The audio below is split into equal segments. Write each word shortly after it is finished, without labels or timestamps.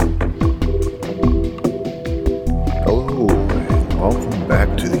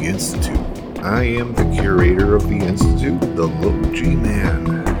Institute. I am the curator of the Institute, the Low G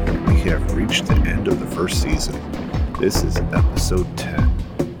Man. We have reached the end of the first season. This is episode 10.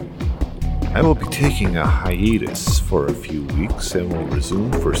 I will be taking a hiatus for a few weeks and will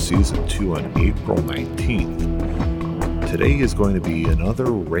resume for season 2 on April 19th. Today is going to be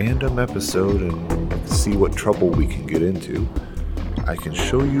another random episode and see what trouble we can get into. I can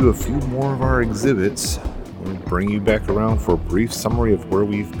show you a few more of our exhibits. We'll bring you back around for a brief summary of where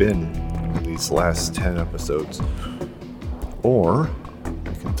we've been in these last 10 episodes. Or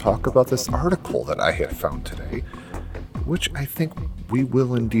we can talk about this article that I have found today, which I think we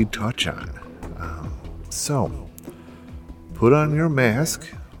will indeed touch on. So, put on your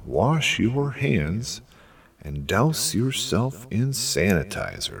mask, wash your hands, and douse yourself in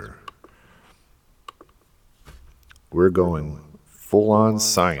sanitizer. We're going full-on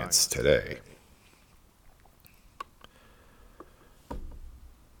science today.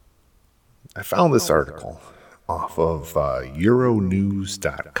 I found this article off of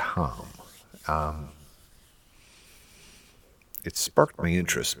Euronews.com. It sparked my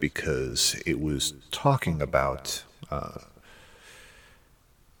interest because it was talking about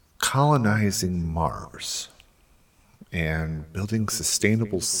colonizing Mars and building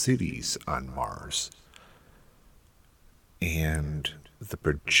sustainable cities on Mars. And the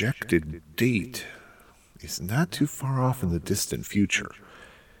projected date is not too far off in the distant future.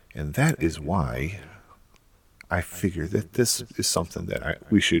 And that is why I figure that this is something that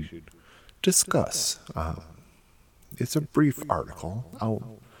we should discuss. It's a brief article.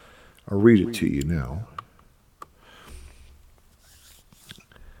 I'll read it to you now.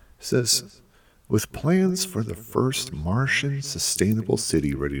 It says, with plans for the first Martian sustainable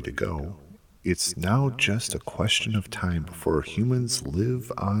city ready to go, it's now just a question of time before humans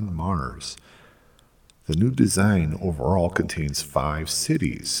live on Mars. The new design overall contains 5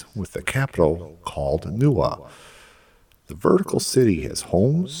 cities, with the capital called Nuwa. The vertical city has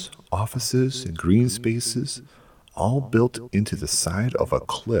homes, offices, and green spaces, all built into the side of a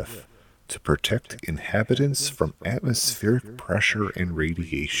cliff to protect inhabitants from atmospheric pressure and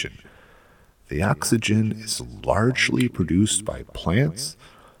radiation. The oxygen is largely produced by plants,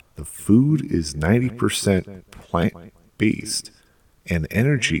 the food is 90% plant-based, and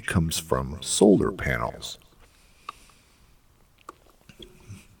energy comes from solar panels.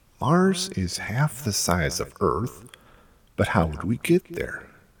 Mars is half the size of Earth, but how would we get there?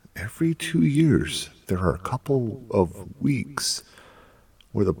 Every 2 years, there are a couple of weeks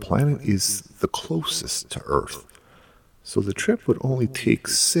where the planet is the closest to Earth, so the trip would only take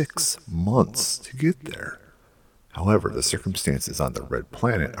 6 months to get there. However, the circumstances on the red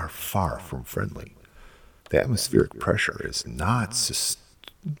planet are far from friendly. The atmospheric pressure is not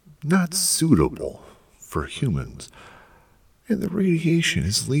suitable for humans, and the radiation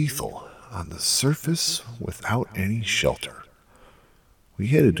is lethal on the surface without any shelter. We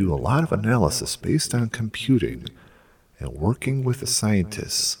had to do a lot of analysis based on computing and working with the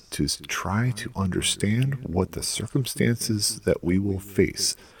scientists to try to understand what the circumstances that we will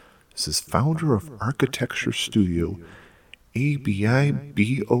face. This is founder of architecture studio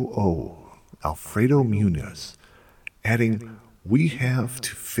ABIBOO, Alfredo Munoz, adding, we have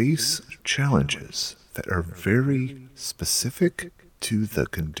to face challenges that are very specific to the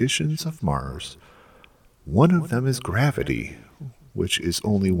conditions of Mars. One of them is gravity, which is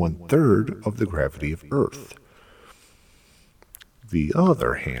only 1/3 of the gravity of Earth. The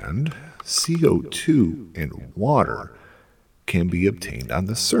other hand, CO2 and water can be obtained on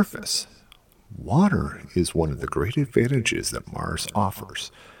the surface. Water is one of the great advantages that Mars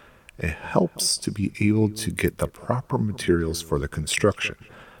offers. It helps to be able to get the proper materials for the construction.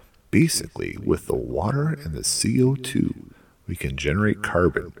 Basically, with the water and the CO2, we can generate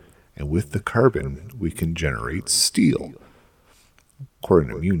carbon, and with the carbon, we can generate steel. According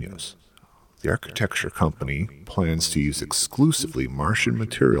to Munoz, the architecture company plans to use exclusively Martian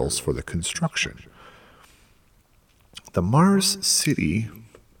materials for the construction. The Mars City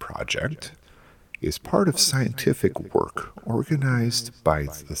project is part of scientific work organized by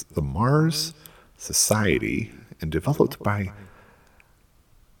the Mars Society and developed by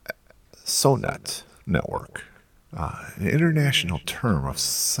SONET Network, an international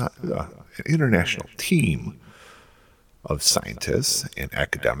team of scientists and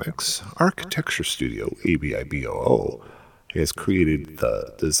academics. Architecture studio ABIBOO has created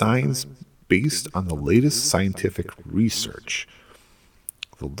the designs based on the latest scientific research.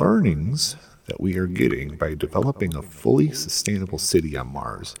 The learnings that we are getting by developing a fully sustainable city on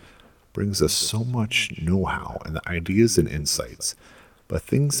Mars brings us so much know-how and the ideas and insights, but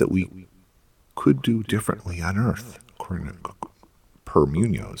things that we could do differently on Earth, according to per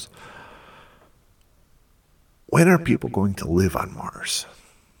Munoz. When are people going to live on Mars?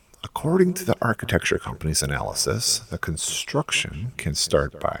 According to the architecture company's analysis, the construction can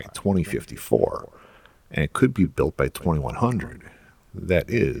start by 2054, and it could be built by 2100. That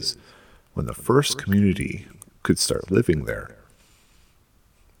is, when the first community could start living there.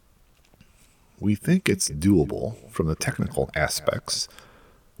 We think it's doable from the technical aspects.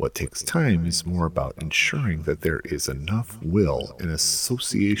 What takes time is more about ensuring that there is enough will and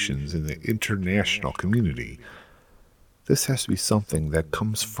associations in the international community. This has to be something that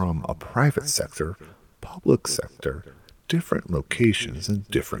comes from a private sector, public sector, different locations and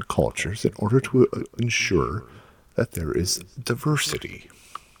different cultures in order to ensure that there is diversity.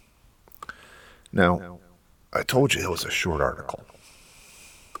 Now, I told you it was a short article.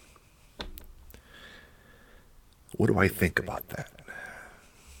 What do I think about that?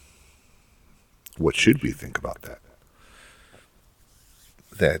 What should we think about that?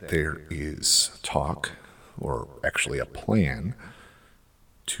 That there is talk, or actually a plan,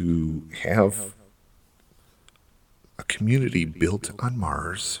 to have a community built on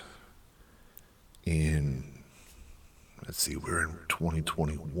Mars in, let's see, we're in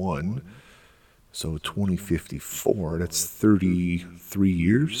 2021, so 2054, that's 33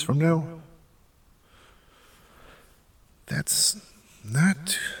 years from now. That's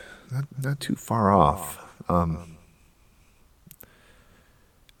not too far off,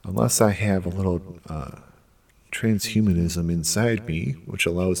 unless I have a little transhumanism inside me, which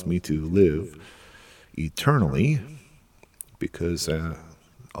allows me to live eternally, because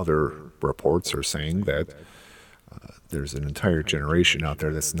other reports are saying that there's an entire generation out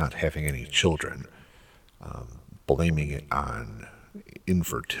there that's not having any children, blaming it on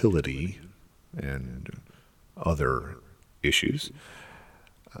infertility and other issues,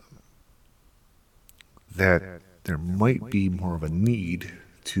 that there might be more of a need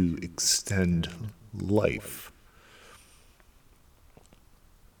to extend life.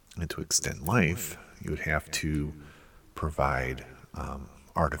 And to extend life, you would have to provide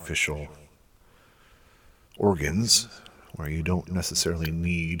artificial organs where you don't necessarily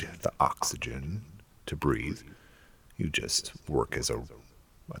need the oxygen to breathe. You just work as a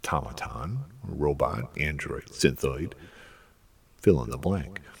automaton, robot, android, synthoid, fill in the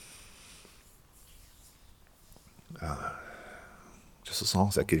blank. Just as long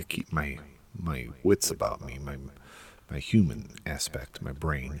as I could keep my wits about me, my human aspect, my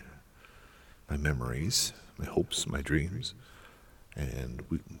brain, my memories, my hopes, my dreams, and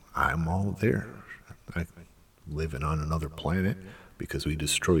I'm all there. I'm living on another planet because we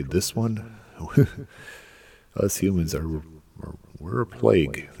destroyed this one. Us humans we're a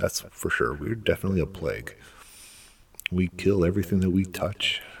plague, that's for sure. We're definitely a plague. We kill everything that we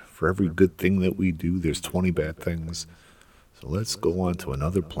touch. For every good thing that we do, there's 20 bad things. So let's go on to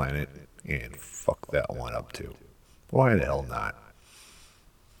another planet and fuck that one up too. Why the hell not?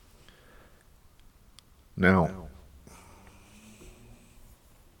 Now,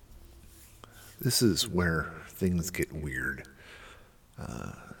 this is where things get weird.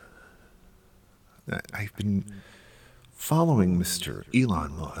 I've been following Mr.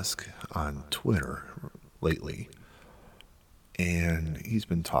 Elon Musk on Twitter lately, and he's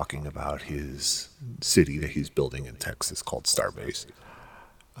been talking about his city that he's building in Texas called Starbase.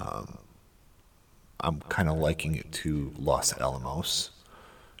 I'm kind of liking it to Los Alamos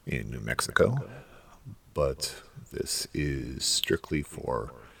in New Mexico, but this is strictly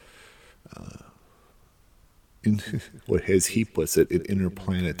for, what as he puts it,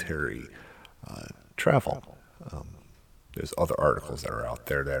 interplanetary travel. There's other articles that are out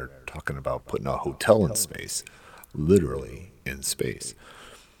there that are talking about putting a hotel in space, literally in space.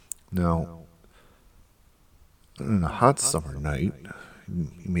 Now, on a hot summer night, you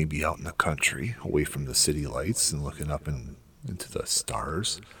may be out in the country, away from the city lights and looking up into the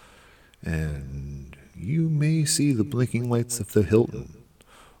stars, and you may see the blinking lights of the Hilton,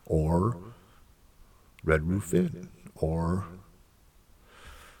 or Red Roof Inn, or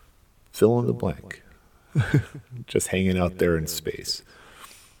fill in the blank. Just hanging out there in space.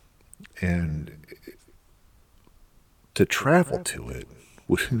 And to travel to it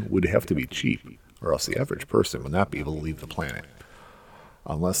would have to be cheap, or else the average person would not be able to leave the planet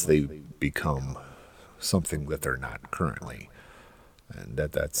unless they become something that they're not currently. And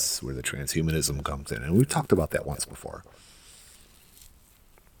that's where the transhumanism comes in. And we've talked about that once before.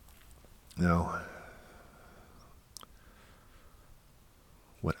 Now,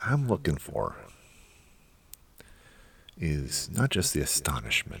 what I'm looking for is not just the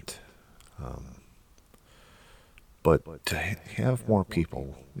astonishment, but to have more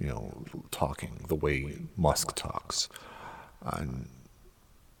people, talking the way Musk talks, and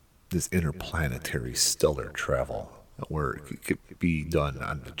this interplanetary stellar travel where it could be done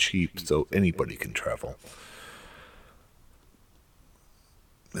on the cheap so anybody can travel.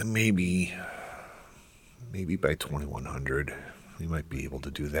 And maybe by 2100 we might be able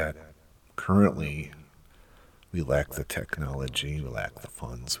to do that. Currently, we lack the technology, we lack the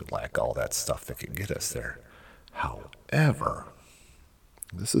funds, we lack all that stuff that can get us there. However,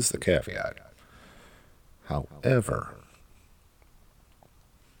 this is the caveat. However,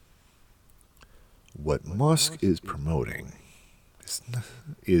 what Musk is promoting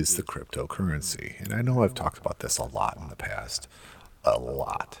is the cryptocurrency. And I know I've talked about this a lot in the past. A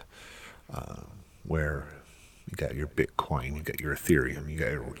lot. Where you got your Bitcoin, you got your Ethereum, you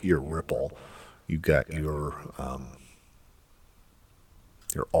got your Ripple, you got your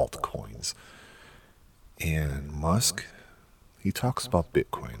altcoins. And Musk, he talks about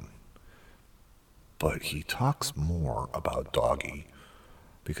Bitcoin, but he talks more about Doggy,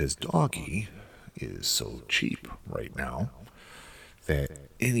 because Doggy is so cheap right now that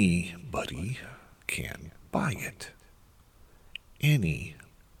anybody can buy it.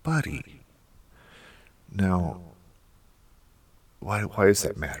 Anybody. Now, why does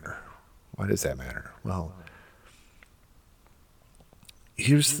that matter? Why does that matter? Well,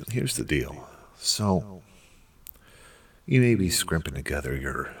 here's the deal. So, you may be scrimping together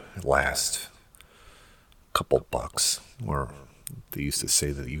your last couple bucks, or they used to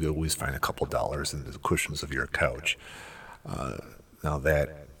say that you could always find a couple dollars in the cushions of your couch. Now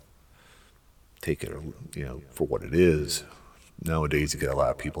that, take it, for what it is. Nowadays, you get a lot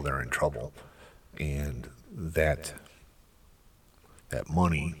of people that are in trouble, and that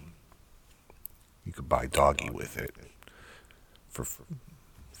money, you could buy Doggy with it for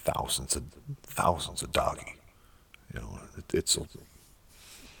thousands of Doggy. It's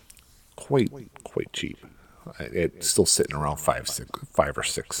quite cheap. It's still sitting around 5 or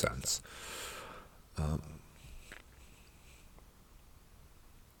 6 cents.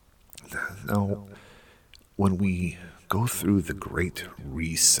 Now, when we go through the Great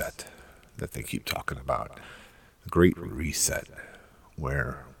Reset that they keep talking about, the Great Reset,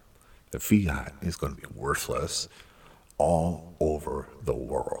 where the fiat is going to be worthless all over the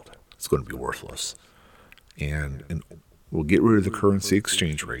world. It's going to be worthless. And we'll get rid of the currency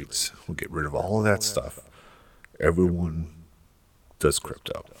exchange rates. We'll get rid of all of that stuff. Everyone does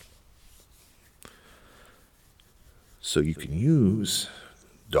crypto. So you can use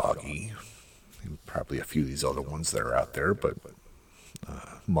Doggy, and probably a few of these other ones that are out there, but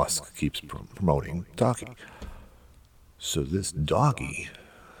Musk keeps promoting Doggy. So this Doggy,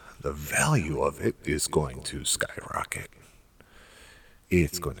 the value of it is going to skyrocket.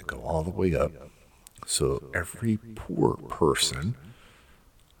 It's going to go all the way up. So every poor person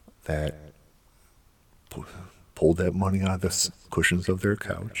that pulled that money out of the cushions of their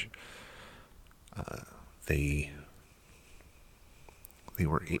couch, they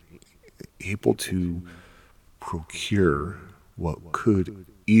were able to procure what could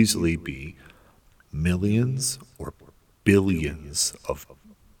easily be millions or billions of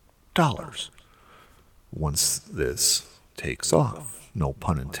dollars once this takes off. No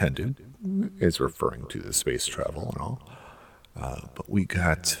pun intended, is referring to the space travel and all. But we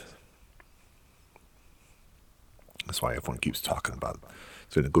got, that's why everyone keeps talking about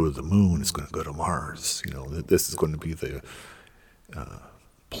it's going to go to the moon, it's going to go to Mars. This is going to be the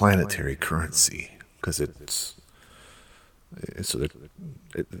planetary currency, because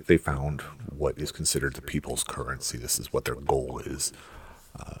they found what is considered the people's currency. This is what their goal is.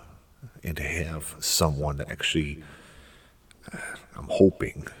 And to have someone that actually, I'm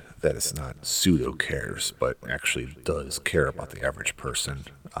hoping that it's not pseudo cares, but actually does care about the average person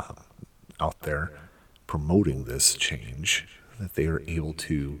out there promoting this change, that they are able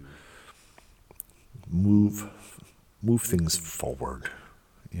to move things forward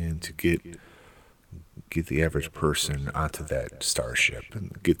and to get the average person onto that starship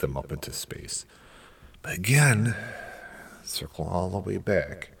and get them up into space. But again, circle all the way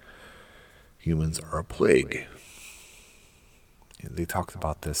back. Humans are a plague. They talked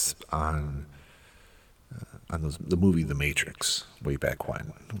about this on the movie The Matrix way back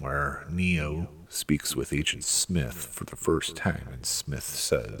when, where Neo speaks with Agent Smith for the first time, and Smith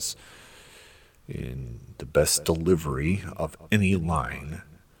says, in the best delivery of any line,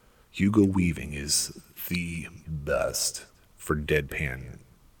 Hugo Weaving is the best for deadpan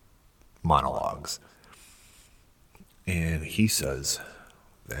monologues. And he says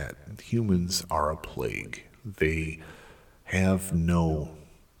that humans are a plague. They have no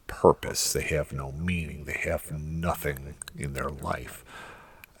purpose. They have no meaning. They have nothing in their life.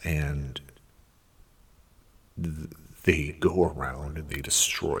 And They go around and they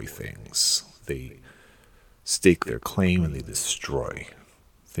destroy things. They stake their claim and they destroy.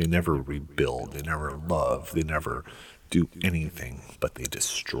 They never rebuild. They never love. They never do anything, but they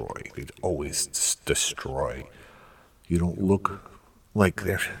destroy. They always destroy. You don't look like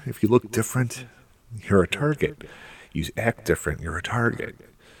that. If you look different, you're a target. You act different, you're a target.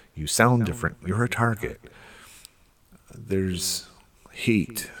 You sound different, you're a target. There's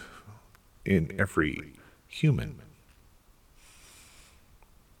hate in every human.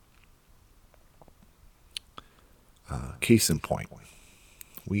 Case in point,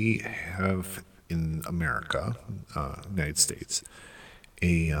 we have in America, United States,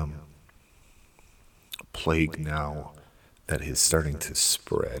 a plague now that is starting to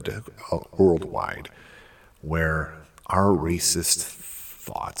spread worldwide, where our racist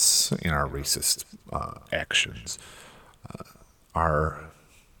thoughts and our racist actions are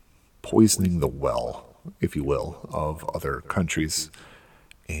poisoning the well, if you will, of other countries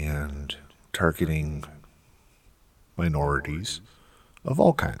and targeting minorities of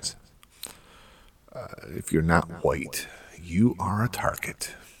all kinds. If you're not white, you are a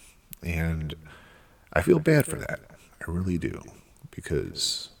target. And I feel bad for that. I really do.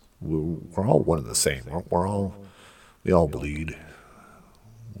 Because we're all one and the same. We all bleed.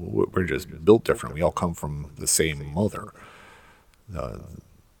 We're just built different. We all come from the same mother.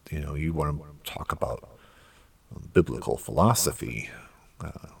 You want to talk about biblical philosophy.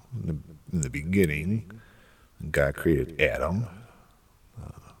 In the beginning, God created Adam.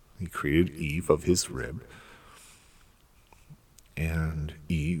 He created Eve of his rib. And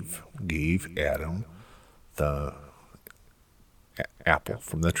Eve gave Adam the apple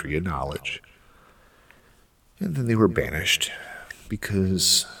from the tree of knowledge. And then they were banished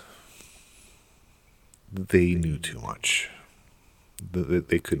because they knew too much.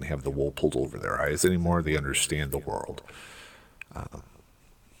 They couldn't have the wool pulled over their eyes anymore. They understand the world.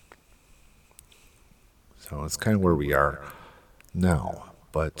 So it's kind of where we are now.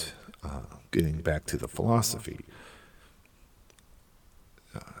 But getting back to the philosophy,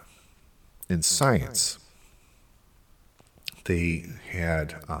 in science, they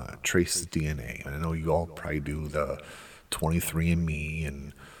had traced DNA. And I know you all probably do the 23andMe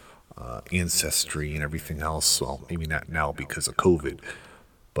and Ancestry and everything else. Well, maybe not now because of COVID,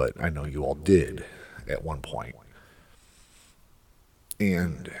 but I know you all did at one point.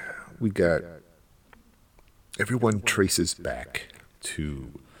 And everyone traces back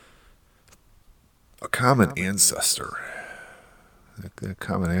to a common ancestor. A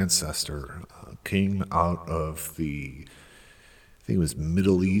common ancestor came out of I think it was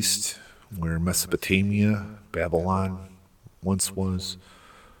Middle East, where Mesopotamia, Babylon once was.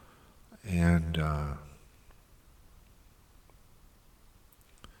 And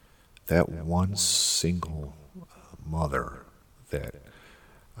that one single mother that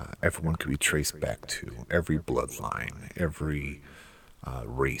everyone could be traced back to, every bloodline, every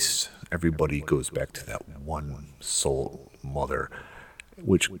race, everybody goes back to that one soul mother,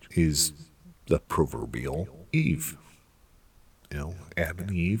 which is the proverbial Eve. Adam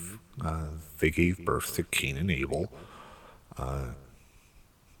and Eve, they gave birth to Cain and Abel.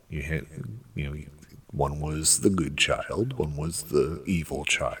 You had, one was the good child, one was the evil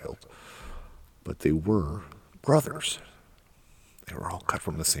child, but they were brothers. They were all cut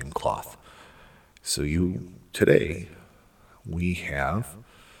from the same cloth. So today, we have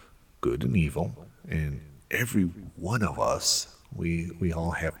good and evil, and every one of us, we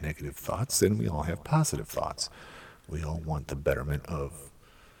all have negative thoughts, and we all have positive thoughts. We all want the betterment of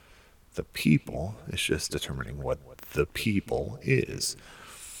the people. It's just determining what the people is.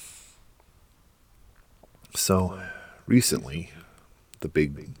 So recently, the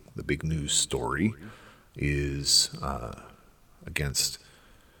big news story is against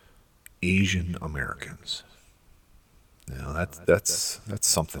Asian Americans. Now that's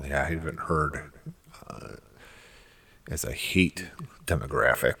something that I haven't heard as a hate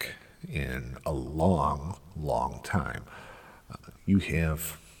demographic in a long, long time. You had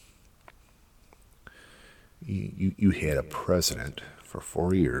a president for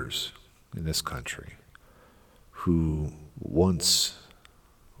 4 years in this country who once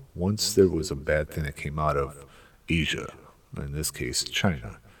there was a bad thing that came out of Asia, in this case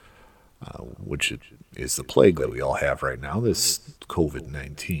China, which is the plague that we all have right now, this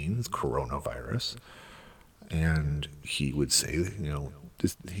COVID-19, this coronavirus. And he would say,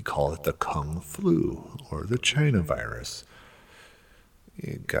 he called it the Kung flu or the China virus.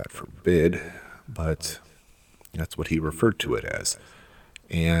 God forbid, but that's what he referred to it as.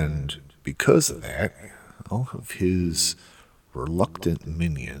 And because of that, all of his reluctant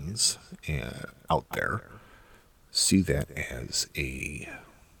minions out there see that as a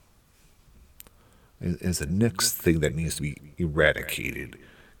next thing that needs to be eradicated.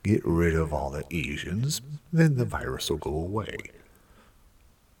 Get rid of all the Asians, then the virus will go away.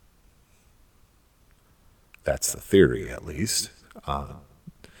 That's the theory, at least. And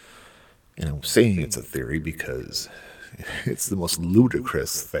I'm saying it's a theory because it's the most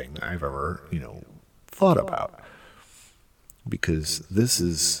ludicrous thing I've ever, thought about. Because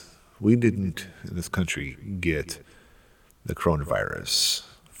we didn't, in this country, get the coronavirus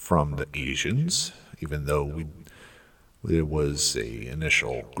from the Asians, even though there was a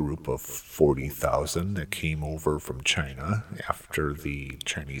initial group of 40,000 that came over from China after the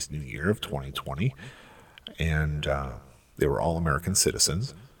Chinese New Year of 2020, and they were all American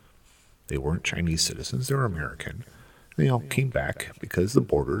citizens. They weren't Chinese citizens, they were American. They all came back because the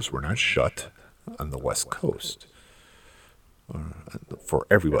borders were not shut on the West Coast for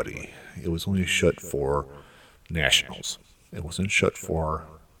everybody. It was only shut for nationals. It wasn't shut for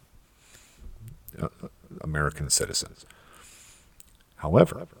American citizens.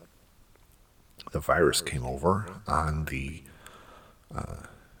 However, the virus came over on the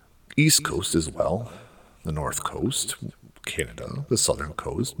East Coast as well, the North Coast, Canada, the Southern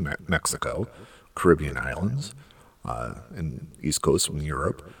Coast, Mexico, Caribbean islands, and East Coast from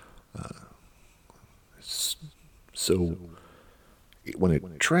Europe. So when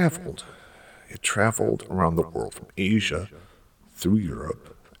it traveled around the world from Asia through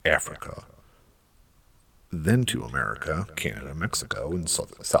Europe, Africa, then to America, Canada, Mexico, and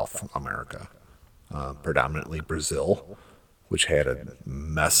South America, predominantly Brazil, which had a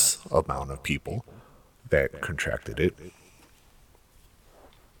mess amount of people that contracted it.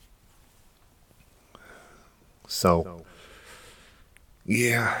 So,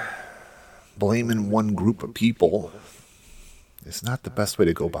 yeah, blaming one group of people is not the best way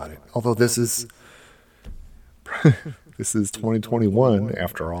to go about it. Although this is 2021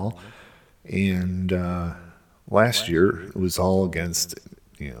 after all, and last year it was all against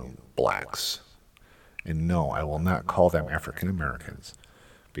blacks. And no, I will not call them African Americans,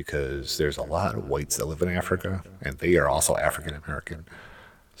 because there's a lot of whites that live in Africa, and they are also African American.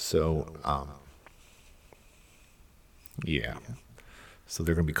 So, yeah. So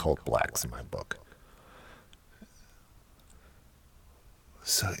they're going to be called blacks in my book.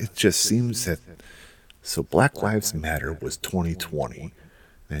 So it just seems that, so Black Lives Matter was 2020,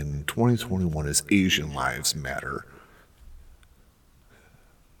 and 2021 is Asian Lives Matter.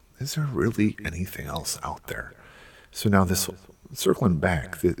 Is there really anything else out there? So now this, circling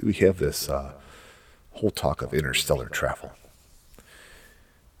back, we have this whole talk of interstellar travel.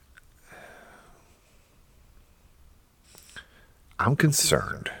 I'm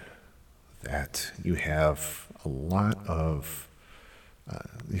concerned that you have a lot of,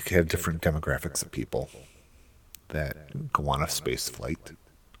 you have different demographics of people that go on a space flight.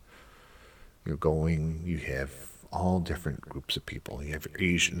 You have all different groups of people. You have your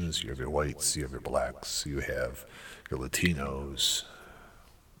Asians, you have your whites, you have your blacks, you have your Latinos.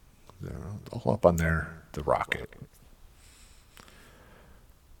 They're all up on the rocket.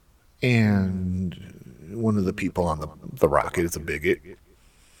 And one of the people on the rocket is a bigot,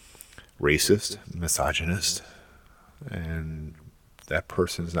 racist, misogynist, and that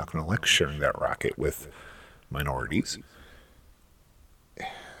person is not going to like sharing that rocket with minorities.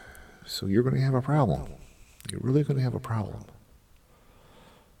 So you're going to have a problem. You're really going to have a problem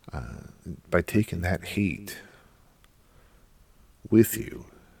by taking that hate with you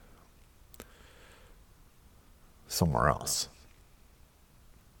somewhere else.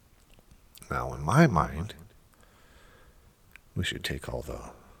 Now, in my mind, we should take all the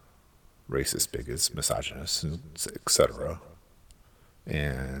racist, bigots, misogynists, etc.,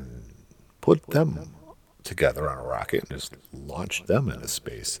 and put them together on a rocket and just launch them into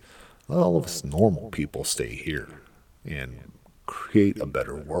space. Let all of us normal people stay here and create a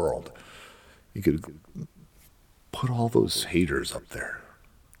better world. You could put all those haters up there.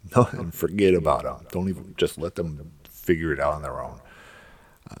 No, and forget about them. Don't even, just let them figure it out on their own.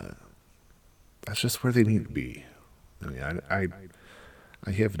 That's just where they need to be. I mean,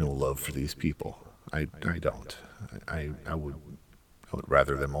 I have no love for these people. I don't. I would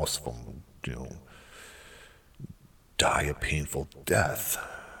rather than most of them, die a painful death.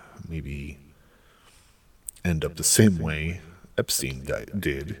 Maybe end up the same way Epstein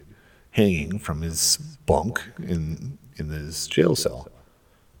did, hanging from his bunk in his jail cell.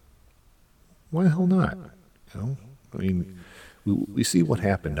 Why the hell not? I mean, we see what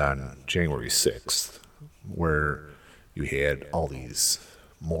happened on January 6th, where you had all these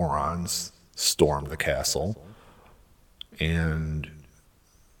morons storm the castle, and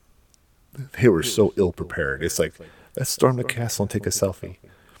they were so ill prepared. It's like, let's storm the castle and take a selfie.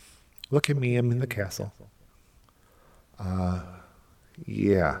 Look at me, I'm in the castle.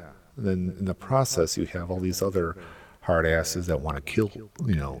 Yeah. Then in the process, you have all these other hard asses that want to kill,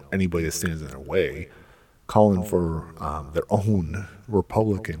 anybody that stands in their way, calling for their own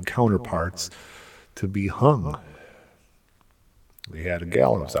Republican counterparts to be hung. They had a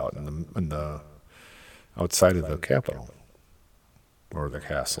gallows out in the outside of the Capitol or the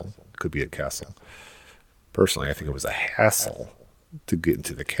castle. Could be a castle. Personally, I think it was a hassle to get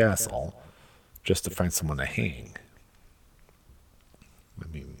into the castle just to find someone to hang. I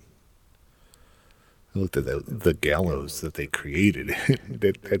mean, I looked at the gallows that they created.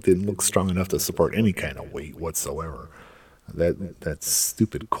 that didn't look strong enough to support any kind of weight whatsoever. That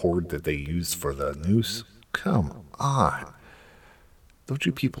stupid cord that they used for the noose. Come on. Don't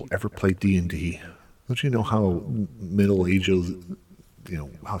you people ever play D&D? Don't you know how Middle Ages,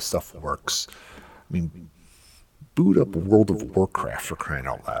 how stuff works? I mean, boot up World of Warcraft for crying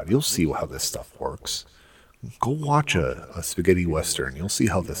out loud. You'll see how this stuff works. Go watch a spaghetti western. You'll see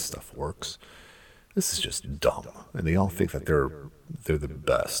how this stuff works. This is just dumb, and they all think that they're the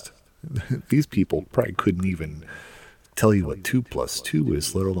best. These people probably couldn't even tell you what 2 + 2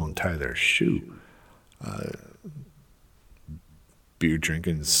 is, let alone tie their shoe. Beer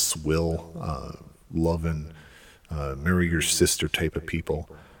drinking, swill, loving, marry your sister type of people.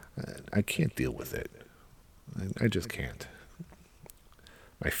 I can't deal with it. I just can't.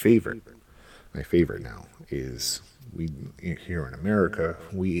 My favorite now is we here in America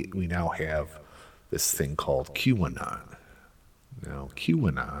we now have this thing called QAnon. Now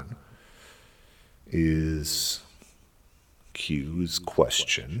QAnon is Q's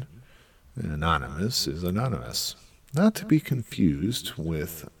question, and anonymous is anonymous. Not to be confused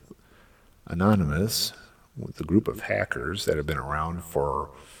with Anonymous, with a group of hackers that have been around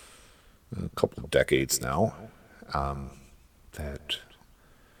for a couple of decades now, that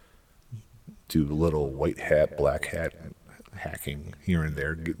do little white hat, black hat hacking here and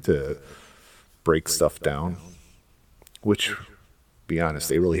there to break stuff down, which, be honest,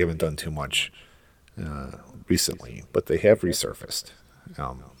 they really haven't done too much recently, but they have resurfaced.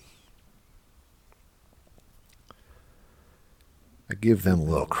 I give them a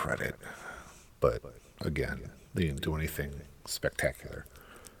little credit, but again, they didn't do anything spectacular.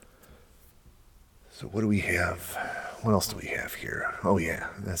 So what do we have? What else do we have here? Oh yeah,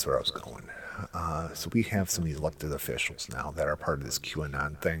 that's where I was going. So we have some elected officials now that are part of this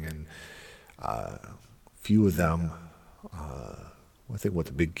QAnon thing, and few of them, I think what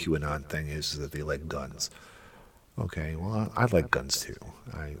the big QAnon thing is that they like guns. Okay, well, I like guns too.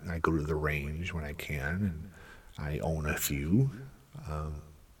 I go to the range when I can, and I own a few,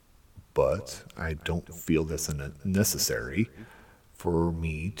 but I don't feel that's necessary for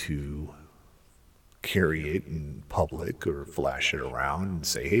me to carry it in public or flash it around and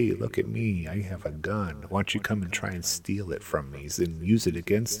say, hey, look at me, I have a gun. Why don't you come and try and steal it from me and use it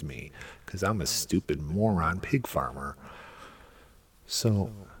against me because I'm a stupid moron pig farmer.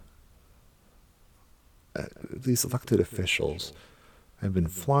 So these elected officials have been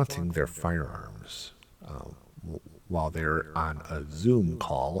flaunting their firearms while they're on a Zoom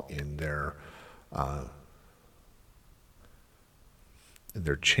call in their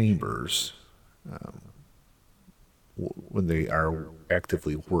chambers, when they are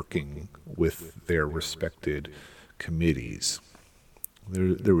actively working with their respected committees.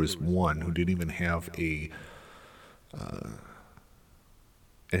 There was one who didn't even have any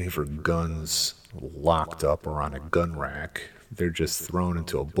of her guns locked up or on a gun rack. They're just thrown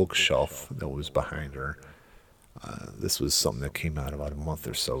into a bookshelf that was behind her. This was something that came out about a month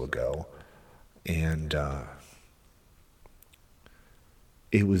or so ago. And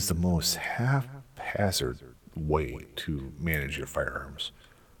it was the most haphazard way to manage your firearms.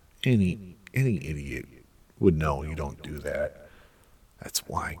 Any idiot would know you don't do that. That's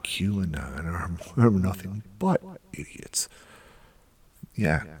why QAnon are nothing but idiots.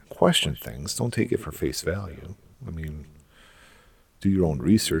 Yeah, question things. Don't take it for face value. I mean, do your own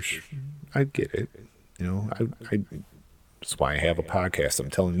research. I get it. That's why I have a podcast. I'm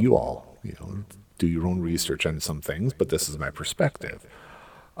telling you all, do your own research on some things, but this is my perspective.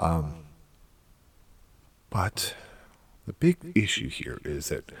 But the big issue here is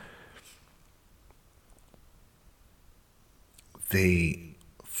that they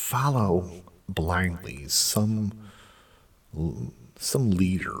follow blindly some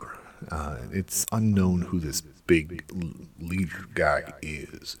leader. It's unknown who this big leader guy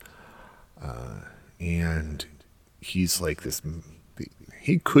is. And he's like this,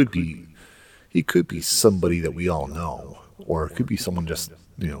 he could be somebody that we all know, or it could be someone just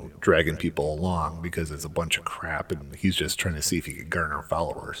dragging people along because it's a bunch of crap, and he's just trying to see if he can garner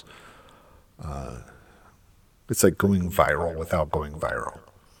followers. It's like going viral without going viral.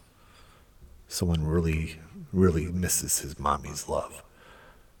 Someone really, really misses his mommy's love.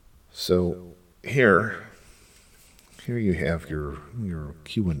 So here you have your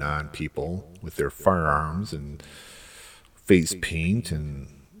QAnon people with their firearms and face paint and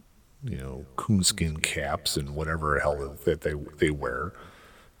coonskin caps and whatever the hell that they wear,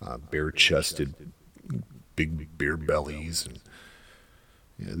 bare-chested, big beer bellies, and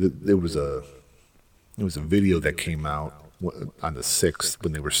there was a video that came out on the 6th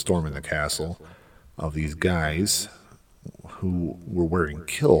when they were storming the castle of these guys who were wearing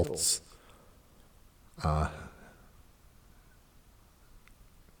kilts.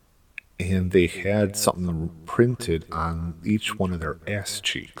 And they had something printed on each one of their ass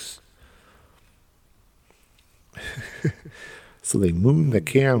cheeks. So they mooned the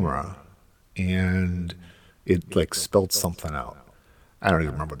camera, and it spelled something out. I don't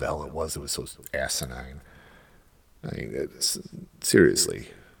even remember what the hell it was. It was so asinine. I mean, seriously,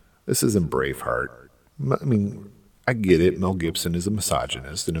 this isn't Braveheart. I mean, I get it. Mel Gibson is a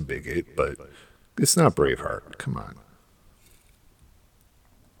misogynist and a bigot, but it's not Braveheart. Come on.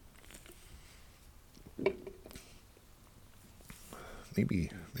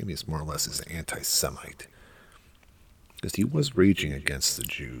 Maybe it's more or less as an anti-Semite, because he was raging against the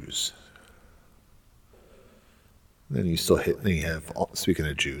Jews. Then you have, speaking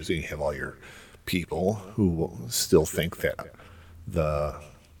of Jews, then you have all your people who still think that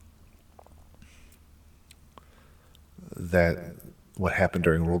what happened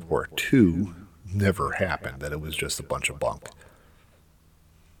during World War II never happened, that it was just a bunch of bunk.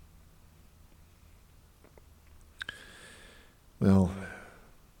 Well,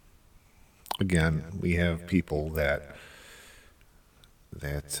 again, we have people that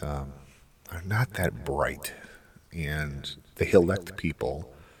are not that bright, and they elect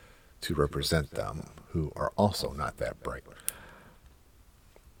people to represent them who are also not that bright.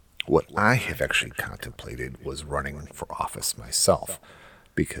 What I have actually contemplated was running for office myself,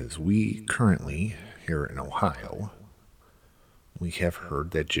 because we currently, here in Ohio, we have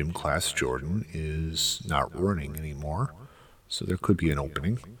heard that Jim Class Jordan is not running anymore, so there could be an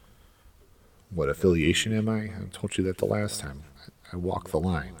opening. What affiliation am I? I told you that the last time. I walk the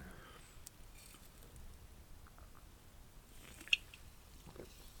line.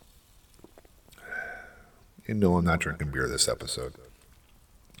 And no, I'm not drinking beer this episode.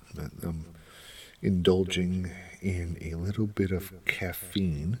 I'm indulging in a little bit of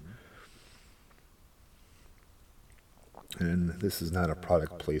caffeine. And this is not a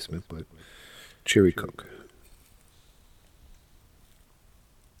product placement, but Cherry Coke.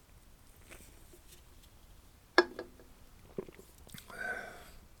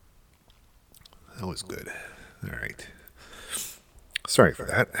 That was good. All right. Sorry for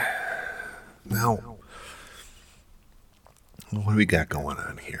that. Now, what do we got going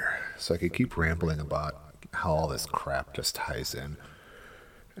on here? So I could keep rambling about how all this crap just ties in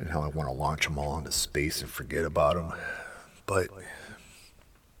and how I want to launch them all into space and forget about them. But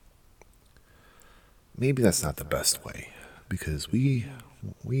maybe that's not the best way, because we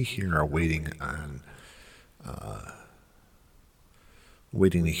here are waiting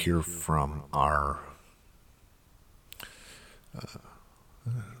to hear from our,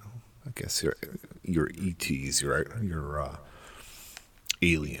 I guess your ETs, your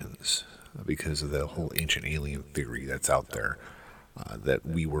aliens, because of the whole ancient alien theory that's out there, that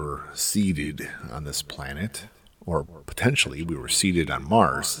we were seeded on this planet, or potentially we were seeded on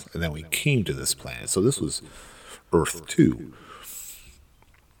Mars, and then we came to this planet. So this was Earth 2.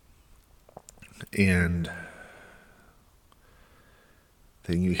 And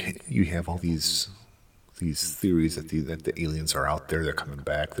then you have all these theories that the aliens are out there. They're coming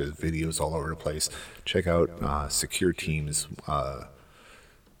back. There's videos all over the place. Check out Secure Team's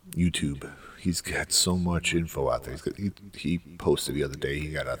YouTube. He's got so much info out there. He posted the other day. He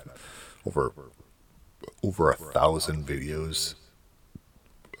got over 1,000 videos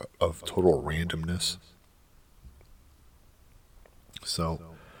of total randomness. So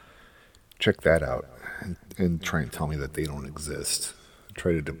check that out and try and tell me that they don't exist.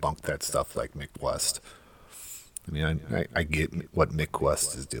 Try to debunk that stuff like Mick West. I mean, I get what Mick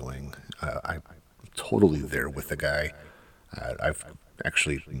West is doing. I'm totally there with the guy. I've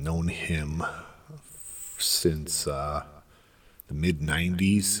actually known him since the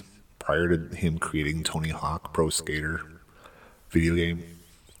mid-'90s, prior to him creating Tony Hawk Pro Skater video game,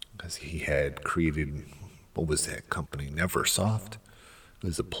 because he had created, what was that company, Neversoft? It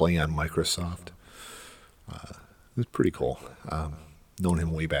was a play on Microsoft. It was pretty cool. known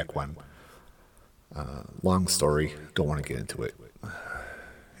him way back when. Long story, don't want to get into it.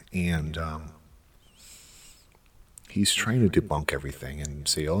 And he's trying to debunk everything and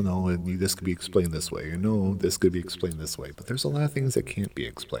say, oh no, this could be explained this way, or no, this could be explained this way. But there's a lot of things that can't be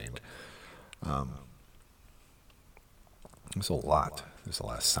explained. There's a lot. There's a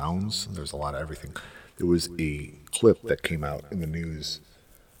lot of sounds. There's a lot of everything. There was a clip that came out in the news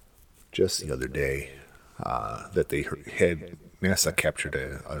just the other day that they had NASA captured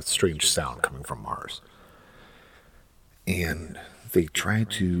a strange sound coming from Mars. And they tried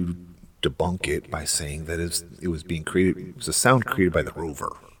to debunk it by saying that it was being created. It was a sound created by the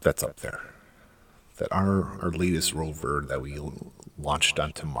rover that's up there. That our latest rover that we launched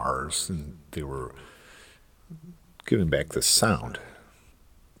onto Mars, and they were giving back this sound.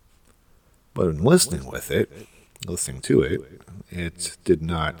 But in listening to it, it did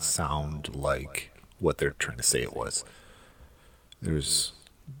not sound like what they're trying to say it was. There's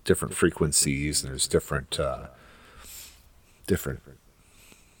different frequencies, and there's different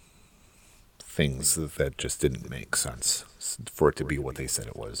things that just didn't make sense for it to be what they said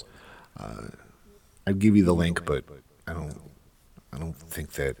it was. I'd give you the link, but I don't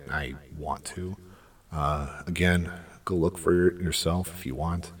think that I want to. Again, go look for it yourself if you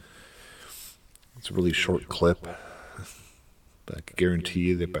want. It's a really short clip, but I can guarantee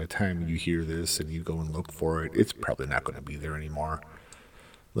you that by the time you hear this and you go and look for it, it's probably not going to be there anymore.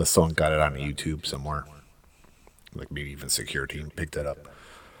 Unless someone got it on YouTube somewhere. Like maybe even security and picked it up.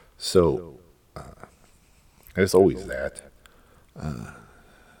 So, there's always that.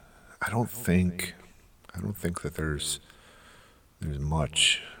 I don't think that there's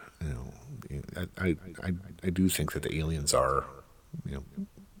much, I do think that the aliens are,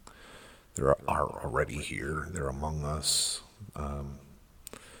 they are already here. They're among us.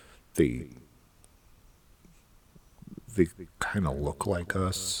 They kind of look like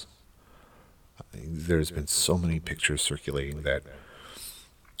us. There's been so many pictures circulating that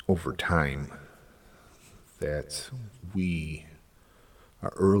over time that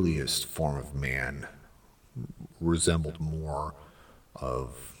our earliest form of man resembled more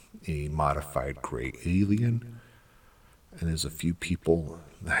of a modified gray alien. And there's a few people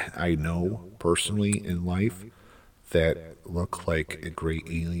that I know personally in life that look like a gray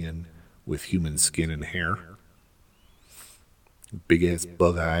alien with human skin and hair. Big ass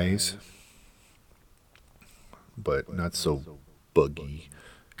bug eyes, but not so buggy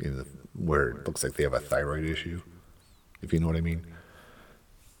where it looks like they have a thyroid issue, if you know what I mean.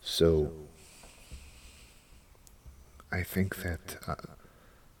 So I think that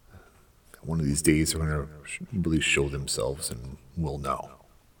one of these days they're going to really show themselves, and we'll know.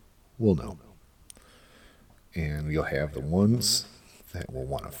 We'll know. And you'll have the ones that will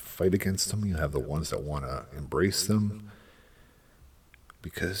want to fight against them. You'll have the ones that want to embrace them.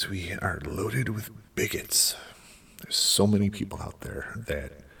 Because we are loaded with bigots. There's so many people out there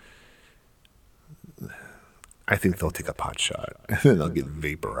that I think they'll take a pot shot and then they'll get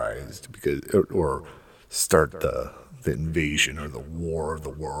vaporized or start the invasion or the war of the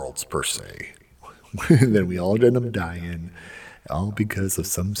worlds per se. And then we all end up dying, all because of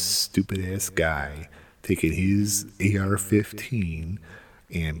some stupid ass guy taking his AR-15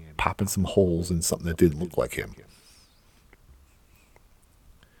 and popping some holes in something that didn't look like him.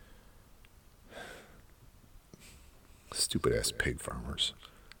 Stupid ass pig farmers.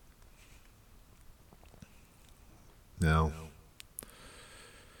 Now,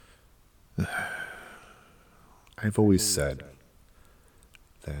 I've always said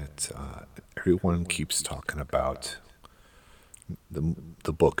that everyone keeps talking about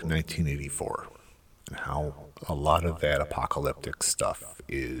the book 1984 and how a lot of that apocalyptic stuff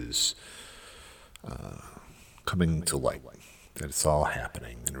is coming to light, that it's all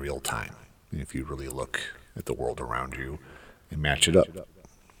happening in real time. And if you really look at the world around you and match it up.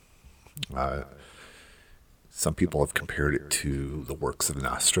 Some people have compared it to the works of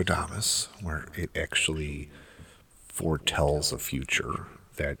Nostradamus, where it actually foretells a future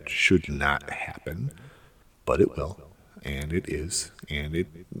that should not happen, but it will, and it is, and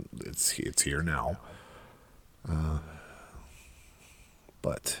it's here now.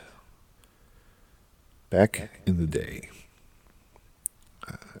 But back in the day,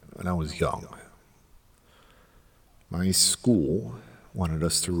 when I was young, my school wanted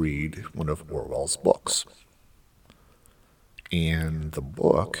us to read one of Orwell's books. And the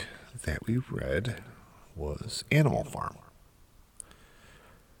book that we read was Animal Farm.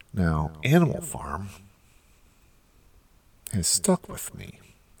 Now, Animal Farm has stuck with me,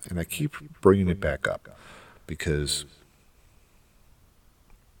 and I keep bringing it back up because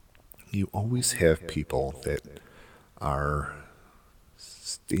you always have people that are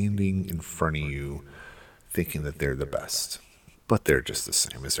standing in front of you thinking that they're the best, but they're just the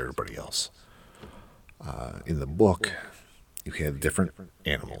same as everybody else. In the book, you have different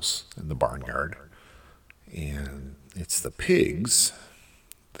animals in the barnyard, and it's the pigs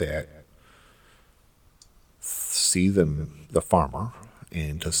that see the farmer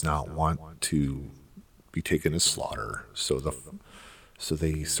and does not want to be taken to slaughter. So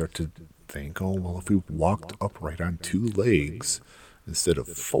they start to think, oh, well, if we walked upright on 2 legs instead of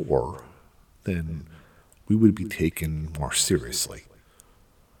 4, then we would be taken more seriously.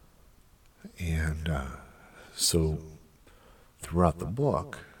 And so throughout the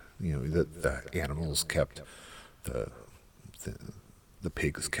book, the animals kept the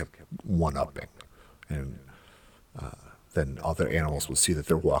pigs kept one-upping, and then other animals would see that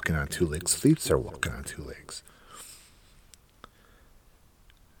they're walking on 2 legs, so they'd start walking on 2 legs.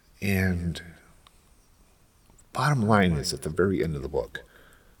 And bottom line is, at the very end of the book,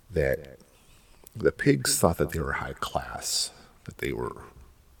 that the pigs thought that they were high class, that they were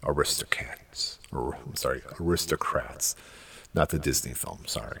aristocrats, not the Disney film,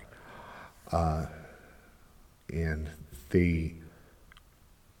 sorry. And they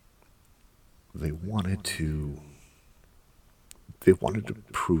wanted to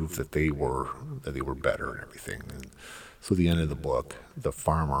prove that they were better and everything. And so at the end of the book, the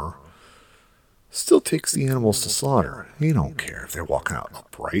farmer still takes the animals to slaughter. He don't care if they're walking out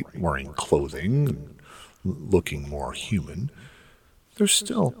upright, wearing clothing, and looking more human. They're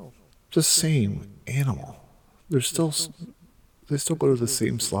still the same animal. They still go to the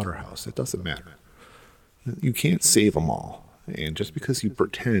same slaughterhouse. It doesn't matter. You can't save them all. And just because you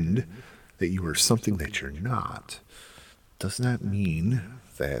pretend that you are something that you're not, does not mean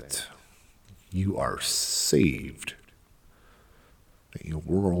that you are saved. That your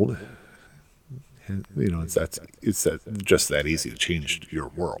world, it's just that easy to change your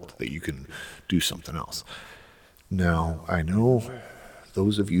world, that you can do something else. Now, I know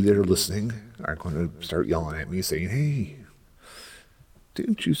those of you that are listening are going to start yelling at me saying, hey,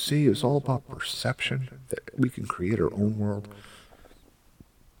 didn't you say it's all about perception, that we can create our own world?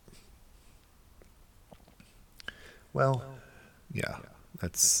 Well, yeah,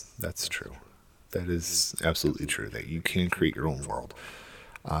 that's true. That is absolutely true, that you can create your own world,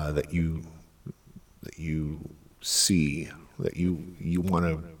 that you see, that you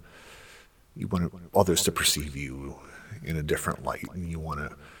want others to perceive you in a different light, and you want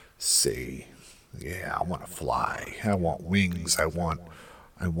to say, yeah, I want to fly, I want wings, I want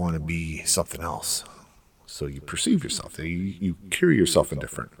to be something else. So you perceive yourself, you carry yourself in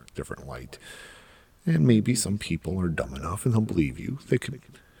different light. And maybe some people are dumb enough and they'll believe you.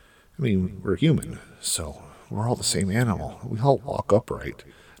 We're human, so we're all the same animal. We all walk upright.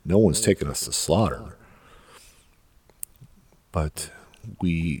 No one's taking us to slaughter. But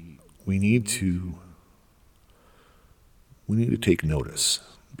we need to take notice,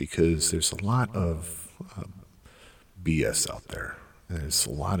 because there's a lot of BS out there. There's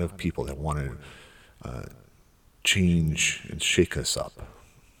a lot of people that want to change and shake us up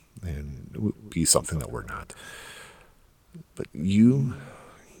and be something that we're not. But you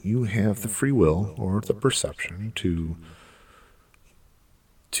have the free will or the perception to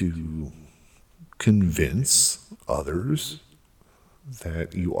convince others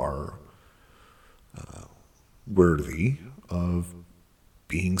that you are worthy of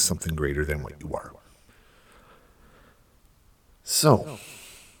being something greater than what you are. So,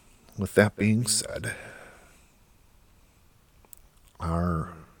 with that being said,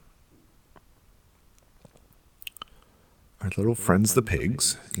 our little friends, the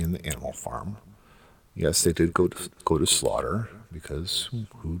pigs, in the animal farm, yes, they did go to slaughter, because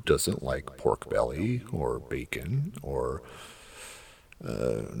who doesn't like pork belly or bacon or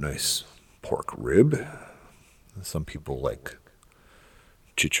nice pork rib? Some people like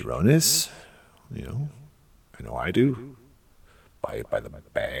chicharrones. I know I do. Buy it by the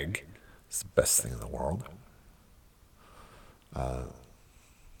bag. It's the best thing in the world.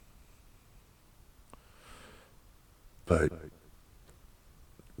 But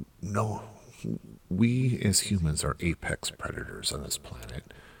no, we as humans are apex predators on this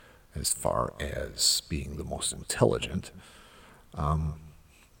planet as far as being the most intelligent.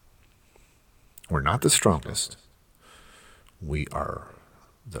 We're not the strongest. We are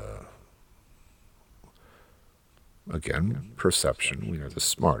perception. We are the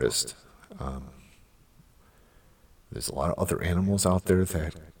smartest. There's a lot of other animals out there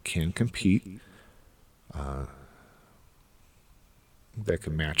that can compete, that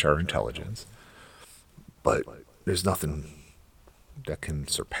can match our intelligence, but there's nothing that can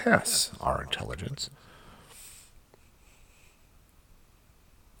surpass our intelligence.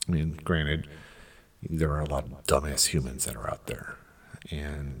 I mean, granted, there are a lot of dumbass humans that are out there.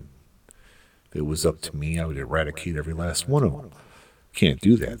 And if it was up to me, I would eradicate every last one of them. Can't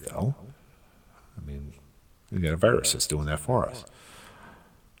do that, though. I mean, we got a virus that's doing that for us.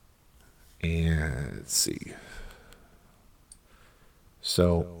 And let's see.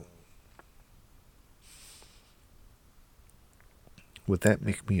 So, would that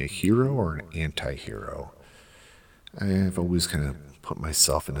make me a hero or an anti-hero? I've always kind of put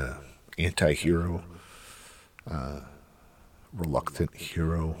myself in a anti-hero, reluctant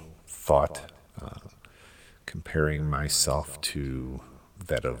hero thought, comparing myself to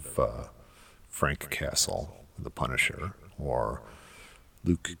that of Frank Castle, the Punisher, or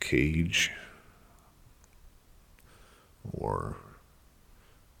Luke Cage, or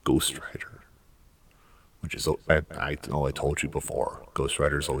Ghost Rider, which is, I know I told you before, Ghost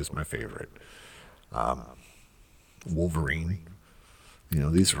Rider is always my favorite. Wolverine,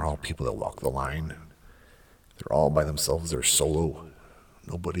 these are all people that walk the line. They're all by themselves, they're solo.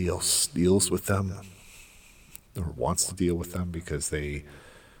 Nobody else deals with them or wants to deal with them because they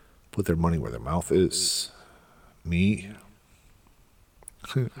put their money where their mouth is. Me,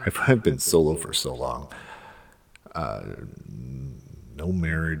 I've been solo for so long. No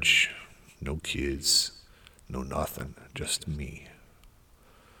marriage, no kids, no nothing, just me.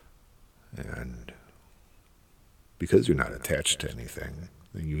 And because you're not attached to anything,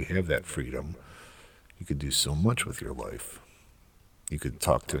 you have that freedom. You could do so much with your life. You could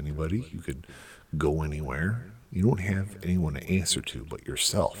talk to anybody. You could go anywhere. You don't have anyone to answer to but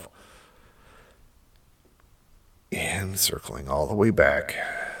yourself. And circling all the way back,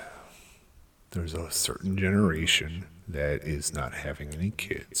 there's a certain generation that is not having any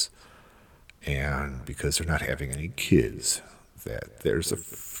kids. And because they're not having any kids, that there's a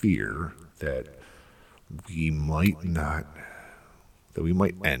fear that we might end.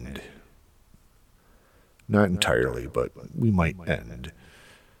 Not entirely, but we might end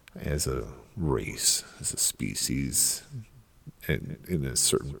as a race, as a species, and in a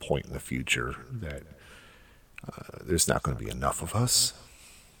certain point in the future that there's not going to be enough of us.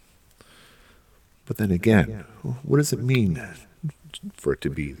 But then again, what does it mean for it to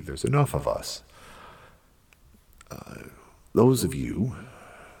be that there's enough of us? Those of you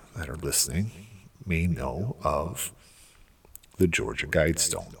that are listening may know of the Georgia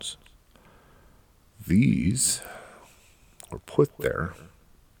Guidestones. These were put there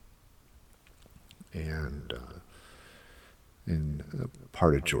and in a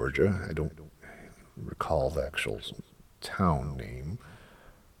part of Georgia, I don't recall the actual town name,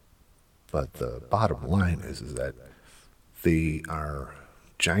 but the bottom line is that they are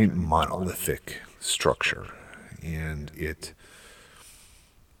giant monolithic structure, and it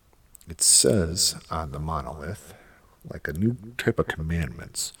says on the monolith like a new type of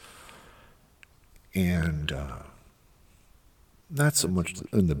commandments, and not so much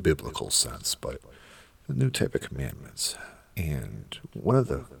in the biblical sense, but a new type of commandments. And one of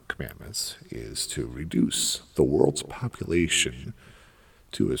the commandments is to reduce the world's population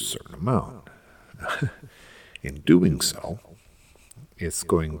to a certain amount. In doing so, it's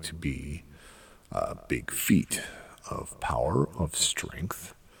going to be a big feat of power, of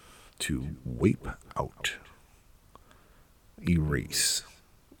strength, to wipe out, erase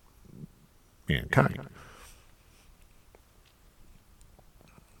mankind.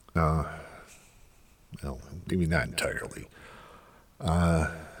 Well, maybe not entirely.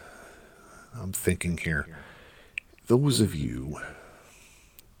 I'm thinking here, those of you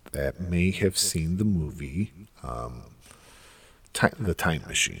that may have seen the movie The Time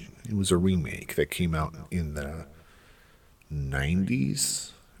Machine. It was a remake that came out in the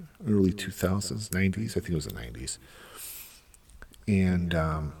 90s, early 2000s, 90s, I think it was the 90s. And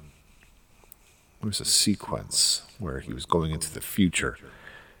there was a sequence where he was going into the future,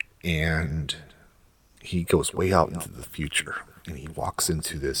 and he goes way out into the future, and he walks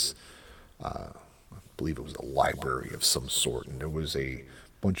into this, I believe it was a library of some sort, and there was a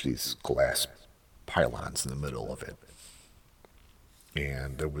bunch of these glass pylons in the middle of it.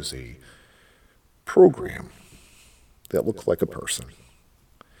 And there was a program that looked like a person.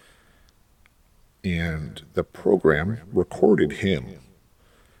 And the program recorded him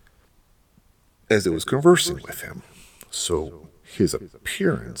as it was conversing with him. So his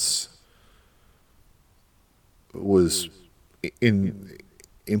appearance was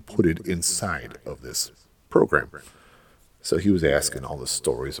inputted inside of this program. So he was asking all the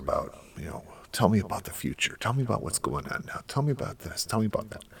stories about, tell me about the future. Tell me about what's going on now. Tell me about this. Tell me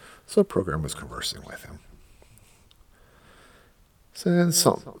about that. So the program was conversing with him. So then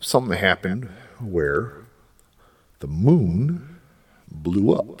something happened where the moon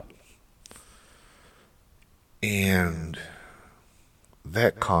blew up. And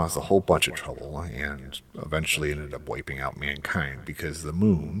that caused a whole bunch of trouble and eventually ended up wiping out mankind because the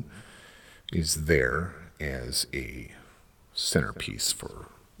moon is there as a centerpiece for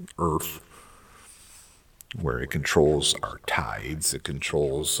Earth, where it controls our tides, it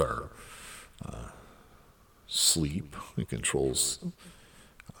controls our sleep, it controls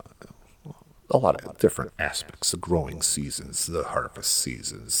a lot of different aspects, the growing seasons, the harvest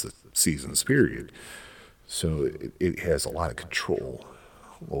seasons, the seasons period. So it has a lot of control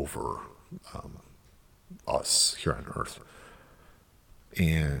over us here on Earth.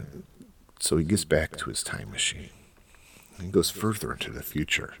 And so he gets back to his time machine. He goes further into the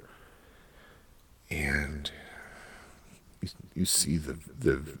future. And you see the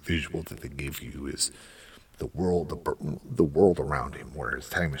visual that they give you is the world around him, where his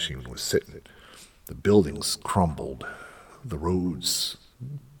time machine was sitting. The buildings crumbled, the roads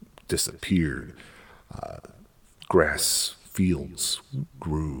disappeared, grass fields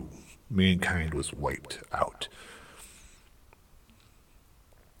grew, mankind was wiped out.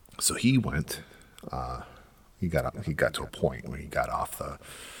 So he went. He got to a point where he got off the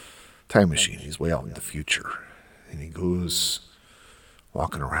time machine. He's way out in the future, and he goes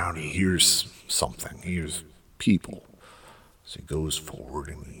walking around. He hears something. He hears people. So he goes forward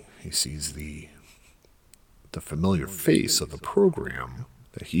and he sees the familiar face of the program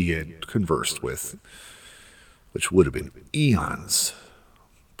that he had conversed with, which would have been eons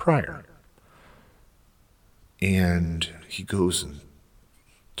prior. And he goes and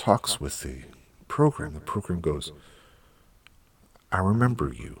talks with the program. The program goes, "I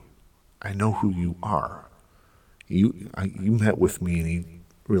remember you. I know who you are. You met with me," and he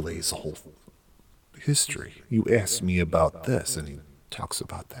relays the whole history. "You asked me about this," and he talks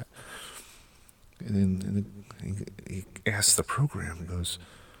about that. And then he asks the program, he goes,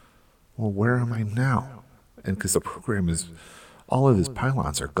 "Well, where am I now?" And because the program is, all of his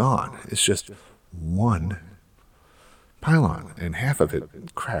pylons are gone. It's just one pylon, and half of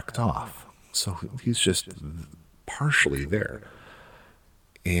it cracked off. So he's just partially there.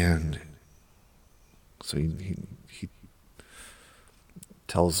 And so he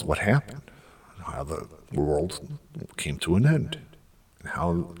tells what happened, how the world came to an end, and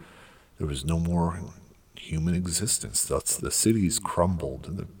how there was no more human existence. Thus, the cities crumbled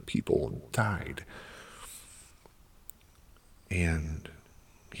and the people died. And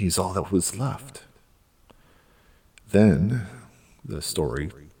he's all that was left. Then the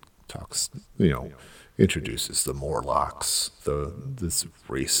story talks, introduces the Morlocks, this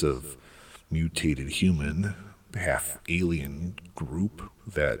race of mutated human, half alien group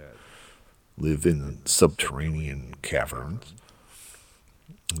that live in subterranean caverns.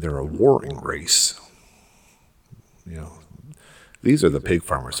 They're a warring race. These are the pig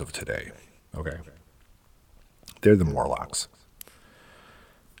farmers of today. Okay, they're the Morlocks,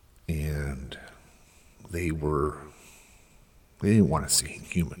 and they didn't want to see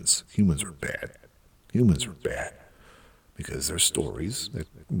humans. Humans were bad. Humans were bad because their stories that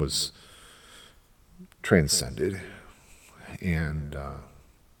was transcended, and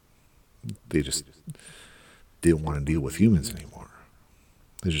they just didn't want to deal with humans anymore.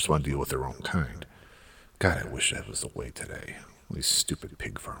 They just want to deal with their own kind. God, I wish that was the way today. These stupid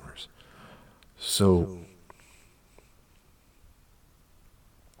pig farmers. So,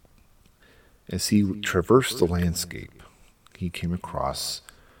 as he traversed the landscape, he came across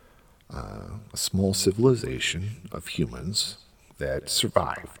a small civilization of humans that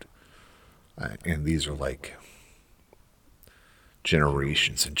survived. And these are like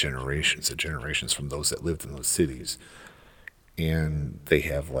generations and generations and generations from those that lived in those cities. And they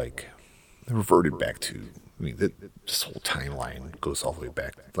have they reverted back to, this whole timeline goes all the way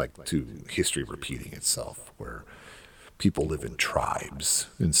back to history repeating itself, where people live in tribes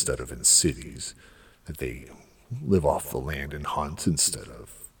instead of in cities, that they live off the land and hunt instead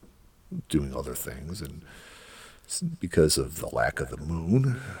of doing other things. And because of the lack of the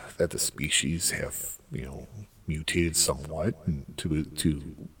moon, that the species have, mutated somewhat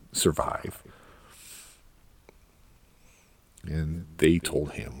to survive. And they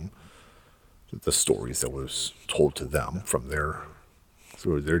told him the stories that was told to them from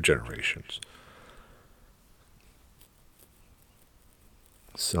through their generations.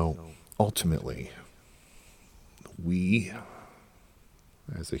 So ultimately, we,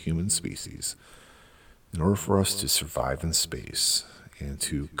 as a human species, in order for us to survive in space and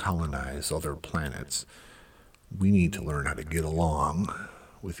to colonize other planets, we need to learn how to get along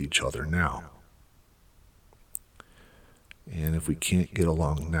with each other now. And if we can't get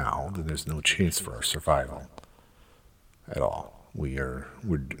along now, then there's no chance for our survival at all. we're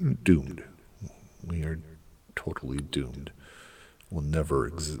doomed. We are totally doomed. We'll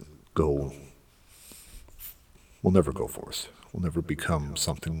never go forth. We'll never become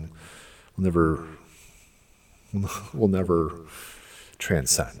something. We'll never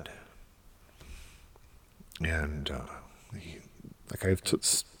transcend. And like I've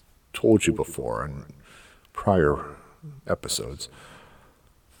told you before in prior episodes,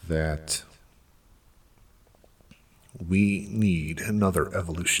 that we need another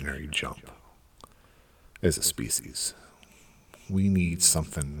evolutionary jump as a species. We need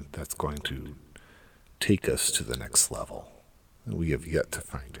something that's going to take us to the next level. We have yet to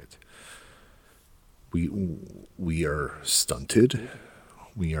find it. We are stunted.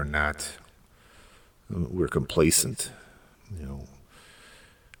 We're complacent.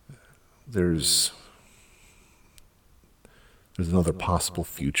 There's another possible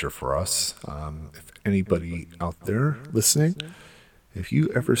future for us. If anybody out there listening, if you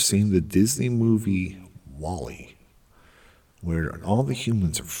ever seen the Disney movie WALL-E, where all the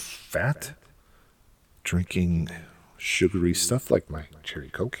humans are fat, drinking sugary stuff like my cherry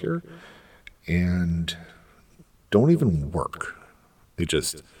Coke here, and don't even work. They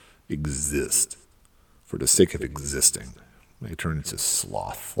just exist for the sake of existing. They turn into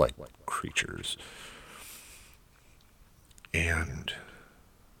sloth-like creatures. And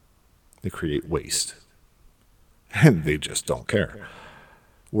they create waste. And they just don't care.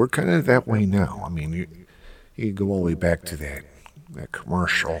 We're kind of that way now. I mean, you go all the way back to that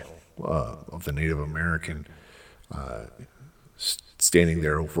commercial of the Native American standing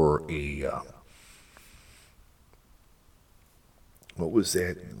there over a, what was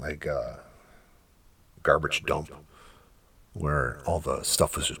that, like a garbage dump, where all the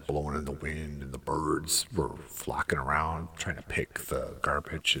stuff was just blowing in the wind and the birds were flocking around trying to pick the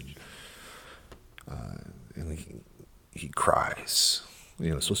garbage, and he cries.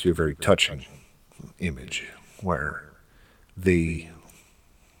 It's supposed to be a very touching image where they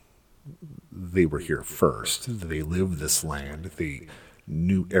were here first. They lived this land. They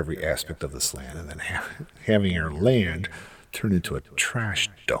knew every aspect of this land, and then having our land turn into a trash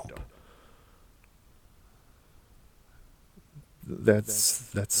dump.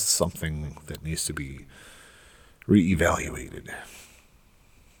 That's something that needs to be reevaluated.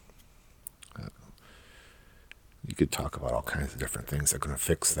 You could talk about all kinds of different things that are going to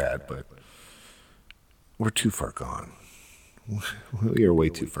fix that, but we're too far gone. We are way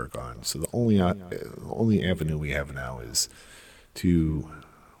too far gone. So the only avenue we have now is to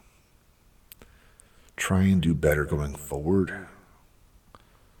try and do better going forward,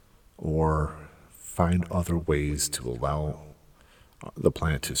 or find other ways to allow the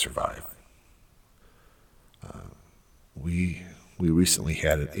planet to survive. We recently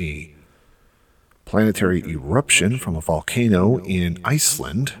had a planetary eruption from a volcano in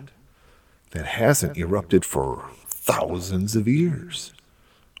Iceland that hasn't erupted for thousands of years.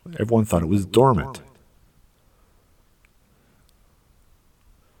 Everyone thought it was dormant.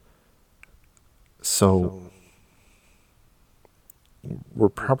 So we're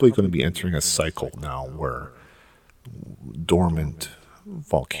probably going to be entering a cycle now where dormant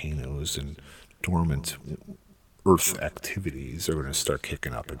volcanoes and dormant Earth activities are going to start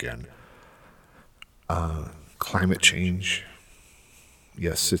kicking up again. Climate change,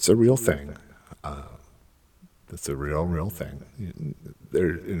 yes, it's a real thing. It's a real thing. And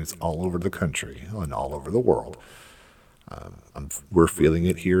it's all over the country and all over the world. We're feeling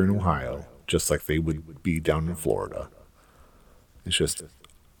it here in Ohio, just like they would be down in Florida. It's just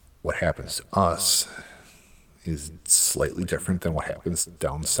what happens to us is slightly different than what happens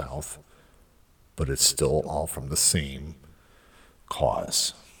down south, but it's still all from the same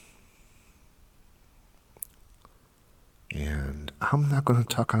cause. And I'm not going to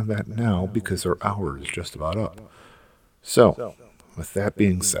talk on that now because our hour is just about up. So, with that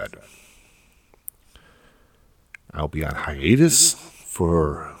being said, I'll be on hiatus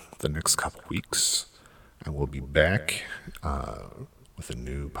for the next couple weeks. And we'll be back with a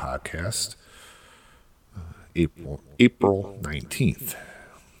new podcast April 19th.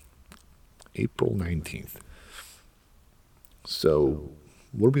 April 19th. So,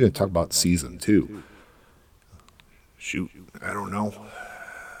 what are we going to talk about season 2? Shoot, I don't know.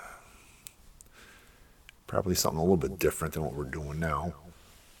 Probably something a little bit different than what we're doing now.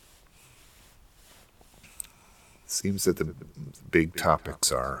 Seems that the big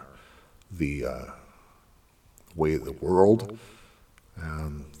topics are the way of the world,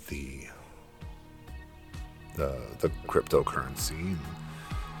 and the cryptocurrency and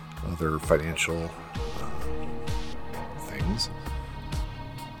other financial things.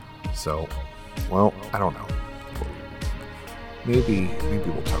 So, well, I don't know. maybe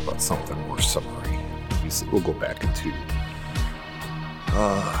we'll talk about something more summary. We'll go back into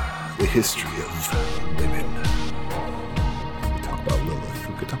the history of women. We could talk about Lilith.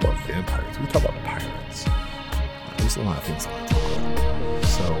 We could talk about vampires. We could talk about pirates. There's a lot of things I want to talk about.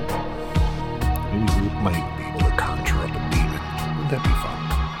 So maybe we might be able to conjure up a demon. Wouldn't that be fun?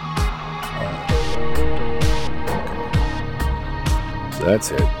 Okay. So that's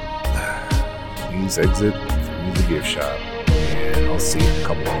it. Please exit through the gift shop, and I'll see you in a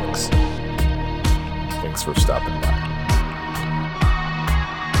couple weeks. Thanks for stopping by.